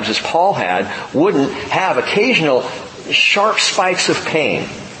many times as Paul had wouldn't have occasional sharp spikes of pain.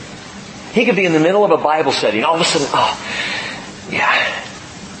 He could be in the middle of a Bible study and all of a sudden,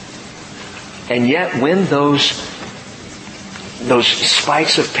 And yet when those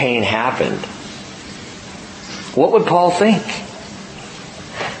spikes of pain happened, what would Paul think?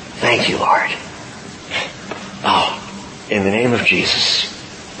 Thank you, Lord. Oh, in the name of Jesus.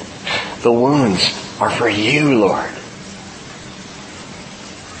 The wounds are for you, Lord.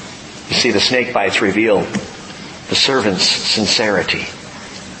 You see, the snake bites reveal the servant's sincerity.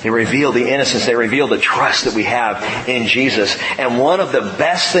 They reveal the innocence. They reveal the trust that we have in Jesus. And one of the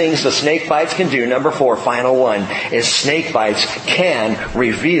best things the snake bites can do, number 4, final one, is snake bites can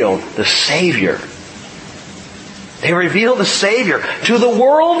reveal the Savior. They reveal the Savior to the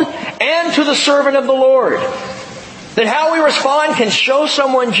world and to the servant of the Lord. That how we respond can show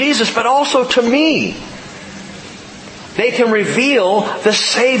someone Jesus, but also to me. They can reveal the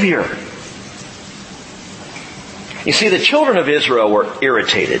Savior. You see, the children of Israel were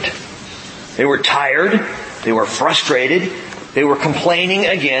irritated. They were tired. They were frustrated. They were complaining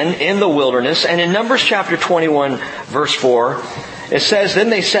again in the wilderness. And in Numbers chapter 21, verse 4, it says, "Then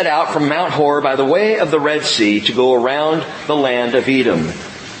they set out from Mount Hor by the way of the Red Sea to go around the land of Edom.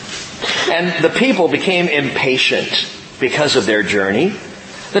 And the people became impatient because of their journey.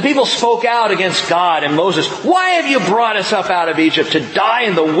 The people spoke out against God and Moses. 'Why have you brought us up out of Egypt to die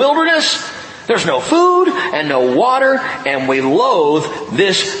in the wilderness? There's no food and no water, and we loathe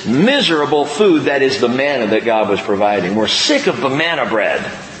this miserable food,' that is the manna that God was providing. 'We're sick of the manna bread.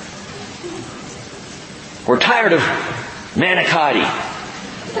 We're tired of manicotti.'"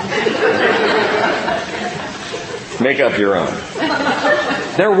 Make up your own.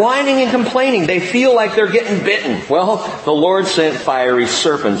 They're whining and complaining. They feel like they're getting bitten. Well, the Lord sent fiery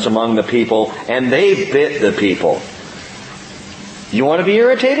serpents among the people, and they bit the people. You want to be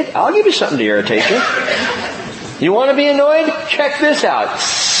irritated? I'll give you something to irritate you. You want to be annoyed? Check this out.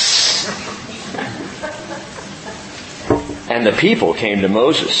 And the people came to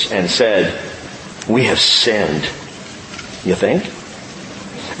Moses and said, "We have sinned." You think?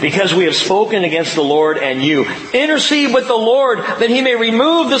 "Because we have spoken against the Lord and you. Intercede with the Lord that He may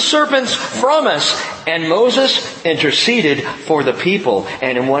remove the serpents from us." And Moses interceded for the people.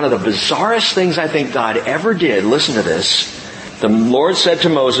 And in one of the bizarrest things I think God ever did, listen to this. The Lord said to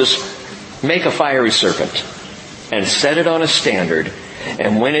Moses, "Make a fiery serpent and set it on a standard.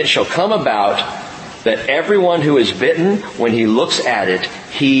 And when it shall come about that everyone who is bitten, when he looks at it,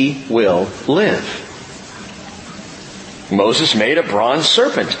 he will live." Moses made a bronze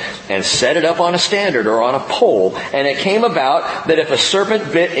serpent and set it up on a standard or on a pole. And it came about that if a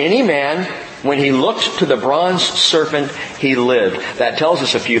serpent bit any man, when he looked to the bronze serpent, he lived. That tells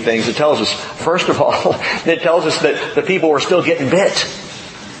us a few things. It tells us, first of all, it tells us that the people were still getting bit.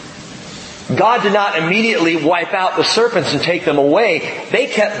 God did not immediately wipe out the serpents and take them away. They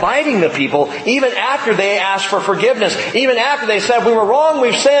kept biting the people even after they asked for forgiveness. Even after they said, "We were wrong,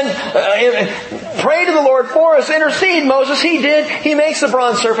 we've sinned. Pray to the Lord for us. Intercede, Moses." He did. He makes the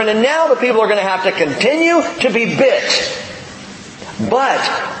bronze serpent, and now the people are going to have to continue to be bit. But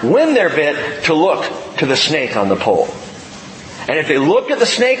when they're bit, to look to the snake on the pole. And if they looked at the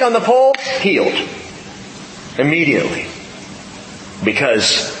snake on the pole, healed. Immediately.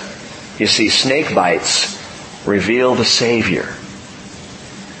 Because, you see, snake bites reveal the Savior.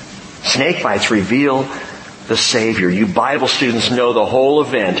 Snake bites reveal the Savior. You Bible students know the whole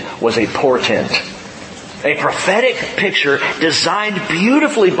event was a portent. A prophetic picture designed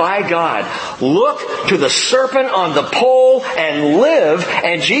beautifully by God. Look to the serpent on the pole and live.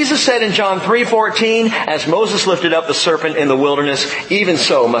 And Jesus said in John 3:14, "As Moses lifted up the serpent in the wilderness, even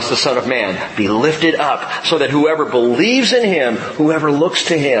so must the Son of Man be lifted up, so that whoever believes in Him, whoever looks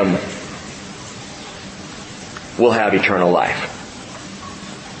to Him, will have eternal life."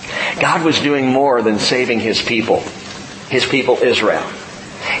 God was doing more than saving His people Israel.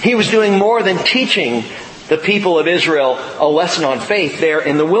 He was doing more than teaching the people of Israel a lesson on faith there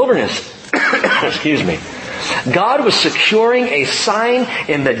in the wilderness. Excuse me. God was securing a sign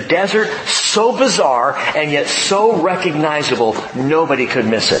in the desert so bizarre and yet so recognizable nobody could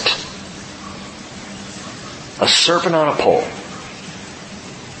miss it. A serpent on a pole.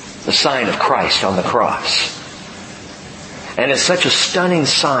 The sign of Christ on the cross. And it's such a stunning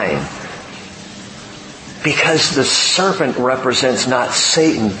sign because the serpent represents not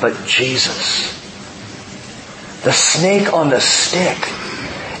Satan but Jesus. The snake on the stick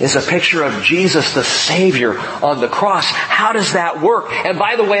is a picture of Jesus, the Savior, on the cross. How does that work? And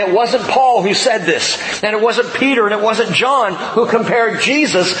by the way, it wasn't Paul who said this. And it wasn't Peter and it wasn't John who compared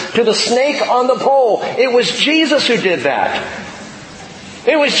Jesus to the snake on the pole. It was Jesus who did that.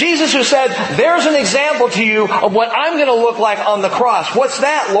 It was Jesus who said, "There's an example to you of what I'm going to look like on the cross." What's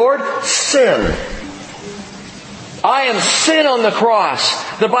that, Lord? Sin. I am sin on the cross.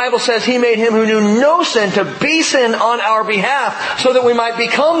 The Bible says He made Him who knew no sin to be sin on our behalf so that we might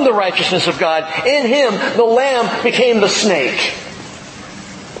become the righteousness of God. In Him, the Lamb became the snake.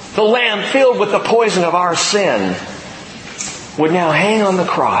 The Lamb filled with the poison of our sin would now hang on the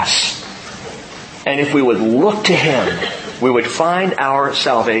cross. And if we would look to Him, we would find our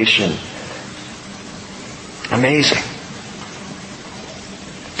salvation. Amazing.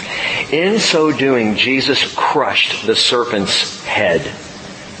 In so doing, Jesus crushed the serpent's head.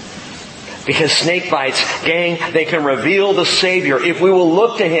 Because snake bites, gang, they can reveal the Savior. If we will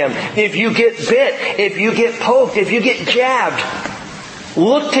look to Him, if you get bit, if you get poked, if you get jabbed,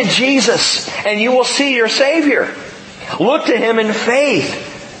 look to Jesus and you will see your Savior. Look to Him in faith.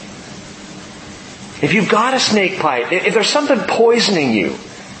 If you've got a snake bite, if there's something poisoning you,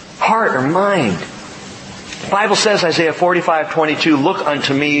 heart or mind, the Bible says, Isaiah 45:22, look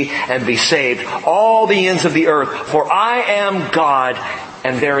unto me and be saved, all the ends of the earth, for I am God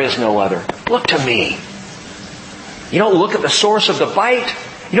and there is no other. Look to me. You don't look at the source of the bite.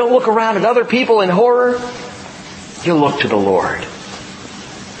 You don't look around at other people in horror. You look to the Lord.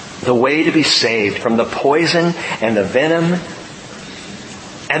 The way to be saved from the poison and the venom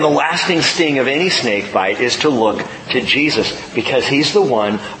and the lasting sting of any snake bite is to look to Jesus, because He's the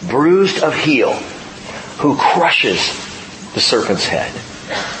one bruised of heel who crushes the serpent's head.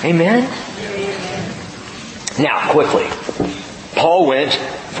 Amen? Now, quickly. Paul went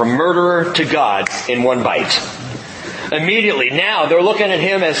from murderer to God in one bite. Immediately, now they're looking at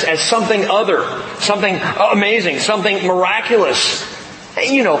him as something other, something amazing, something miraculous.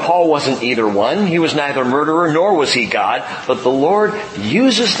 And you know, Paul wasn't either one. He was neither murderer nor was he God. But the Lord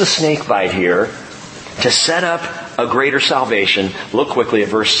uses the snake bite here to set up a greater salvation. Look quickly at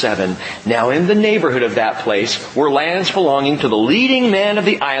verse 7. Now in the neighborhood of that place were lands belonging to the leading man of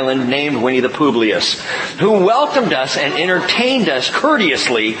the island named Winnie the Publius, who welcomed us and entertained us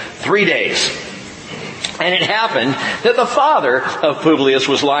courteously 3 days. And it happened that the father of Publius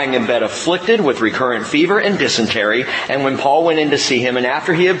was lying in bed afflicted with recurrent fever and dysentery. And when Paul went in to see him, and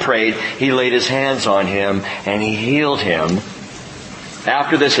after he had prayed, he laid his hands on him and he healed him.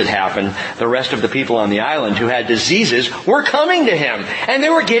 After this had happened, the rest of the people on the island who had diseases were coming to him, and they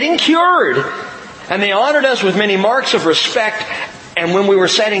were getting cured. And they honored us with many marks of respect. And when we were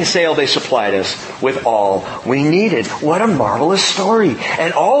setting sail, they supplied us with all we needed. What a marvelous story.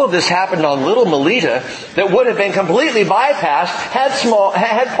 And all of this happened on little Melita that would have been completely bypassed had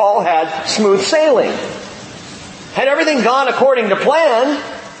Paul had smooth sailing. Had everything gone according to plan,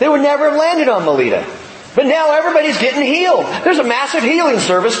 they would never have landed on Melita. But now everybody's getting healed. There's a massive healing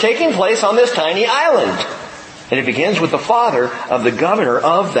service taking place on this tiny island. And it begins with the father of the governor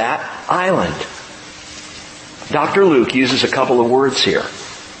of that island. Dr. Luke uses a couple of words here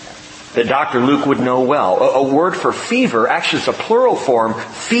that Dr. Luke would know well. A word for fever, actually it's a plural form,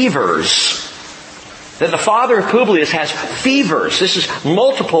 fevers. That the father of Publius has fevers. This is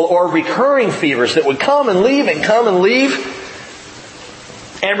multiple or recurring fevers that would come and leave and come and leave.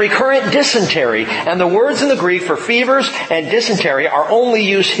 And recurrent dysentery. And the words in the Greek for fevers and dysentery are only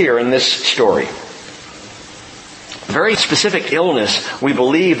used here in this story. Very specific illness we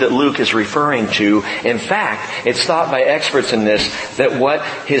believe that Luke is referring to. In fact, it's thought by experts in this that what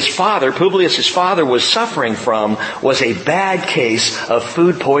his father, Publius' father, was suffering from was a bad case of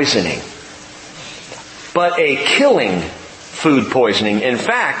food poisoning. But a killing food poisoning. In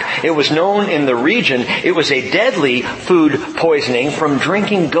fact, it was known in the region, it was a deadly food poisoning from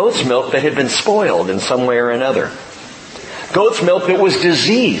drinking goat's milk that had been spoiled in some way or another. Goat's milk that was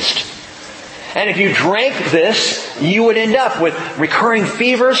diseased. And if you drank this, you would end up with recurring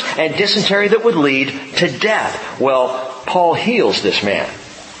fevers and dysentery that would lead to death. Well, Paul heals this man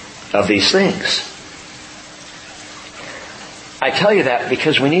of these things. I tell you that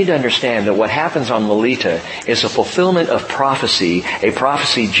because we need to understand that what happens on Melita is a fulfillment of prophecy, a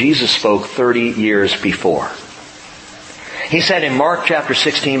prophecy Jesus spoke 30 years before. He said in Mark chapter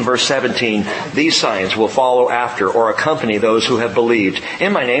 16 verse 17, these signs will follow after or accompany those who have believed.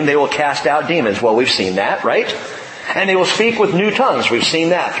 In my name they will cast out demons. Well, we've seen that, right? And they will speak with new tongues. We've seen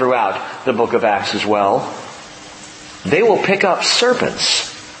that throughout the book of Acts as well. They will pick up serpents.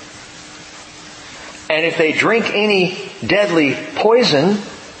 And if they drink any deadly poison,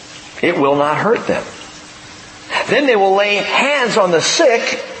 it will not hurt them. Then they will lay hands on the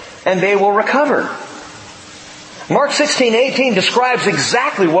sick and they will recover. Mark 16:18 describes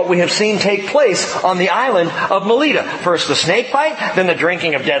exactly what we have seen take place on the island of Melita. First the snake bite, then the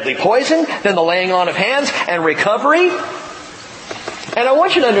drinking of deadly poison, then the laying on of hands and recovery. And I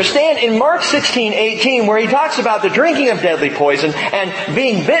want you to understand in Mark 16:18 where he talks about the drinking of deadly poison and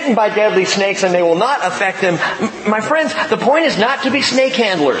being bitten by deadly snakes and they will not affect them. My friends, the point is not to be snake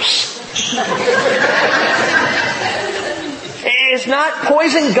handlers. It's not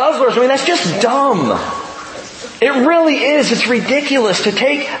poison guzzlers. I mean, that's just dumb. It really is. It's ridiculous to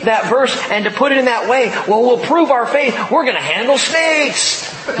take that verse and to put it in that way. Well, we'll prove our faith. We're going to handle snakes.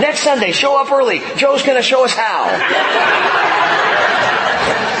 Next Sunday, show up early. Joe's going to show us how.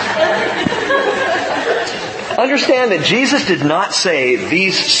 Understand that Jesus did not say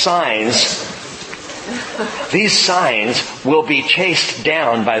these signs will be chased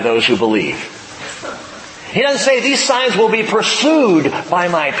down by those who believe. He doesn't say these signs will be pursued by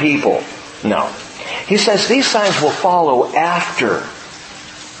my people. No. He says these signs will follow after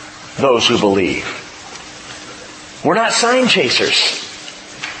those who believe. We're not sign chasers.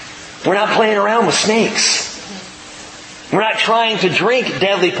 We're not playing around with snakes. We're not trying to drink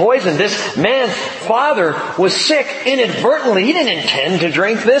deadly poison. This man's father was sick inadvertently. He didn't intend to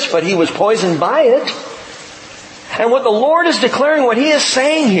drink this, but he was poisoned by it. And what the Lord is declaring, what He is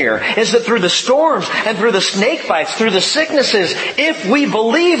saying here, is that through the storms and through the snake bites, through the sicknesses, if we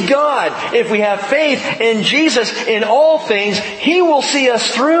believe God, if we have faith in Jesus in all things, He will see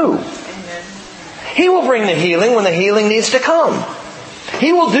us through. He will bring the healing when the healing needs to come.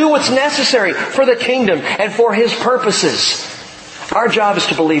 He will do what's necessary for the kingdom and for His purposes. Our job is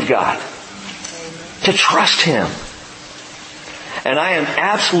to believe God, to trust Him. And I am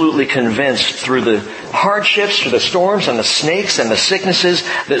absolutely convinced through the hardships, through the storms and the snakes and the sicknesses,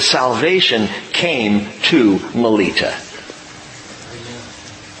 that salvation came to Melita.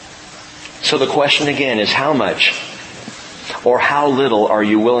 So the question again is, how much or how little are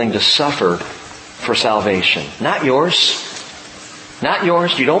you willing to suffer for salvation? Not yours. Not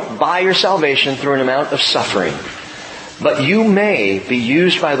yours. You don't buy your salvation through an amount of suffering. But you may be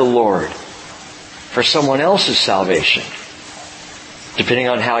used by the Lord for someone else's salvation, depending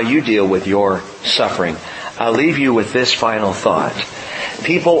on how you deal with your suffering. I'll leave you with this final thought.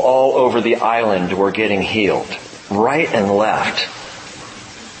 People all over the island were getting healed, right and left,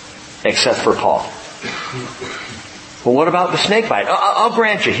 except for Paul. Well, what about the snake bite? I'll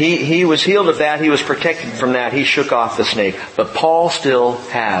grant you, he was healed of that, he was protected from that, he shook off the snake. But Paul still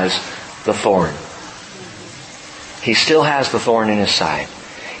has the thorn. He still has the thorn in his side.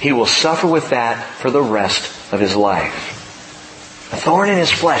 He will suffer with that for the rest of his life. A thorn in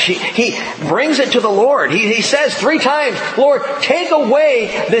his flesh. He brings it to the Lord. He says 3 times, Lord, take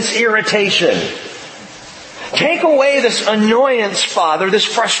away this irritation. Take away this annoyance, Father, this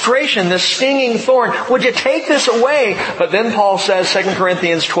frustration, this stinging thorn. Would you take this away? But then Paul says, 2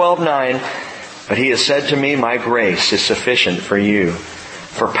 Corinthians 12:9, but He has said to me, my grace is sufficient for you,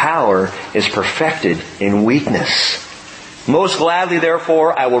 for power is perfected in weakness. Most gladly,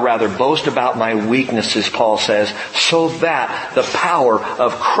 therefore, I will rather boast about my weaknesses, Paul says, so that the power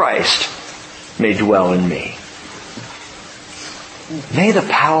of Christ may dwell in me. May the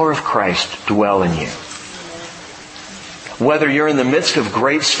power of Christ dwell in you. Whether you're in the midst of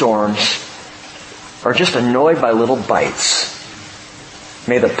great storms or just annoyed by little bites,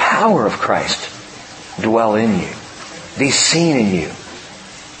 may the power of Christ dwell in you, be seen in you,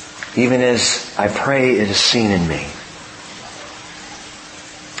 even as I pray it is seen in me.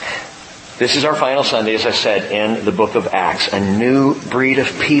 This is our final Sunday, as I said, in the book of Acts. A new breed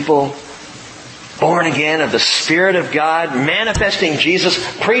of people, born again of the Spirit of God, manifesting Jesus,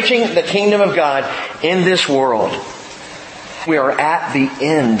 preaching the kingdom of God in this world. We are at the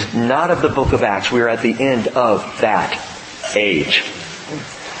end, not of the book of Acts, we are at the end of that age.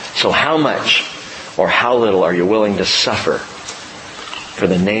 So how much or how little are you willing to suffer for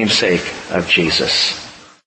the namesake of Jesus?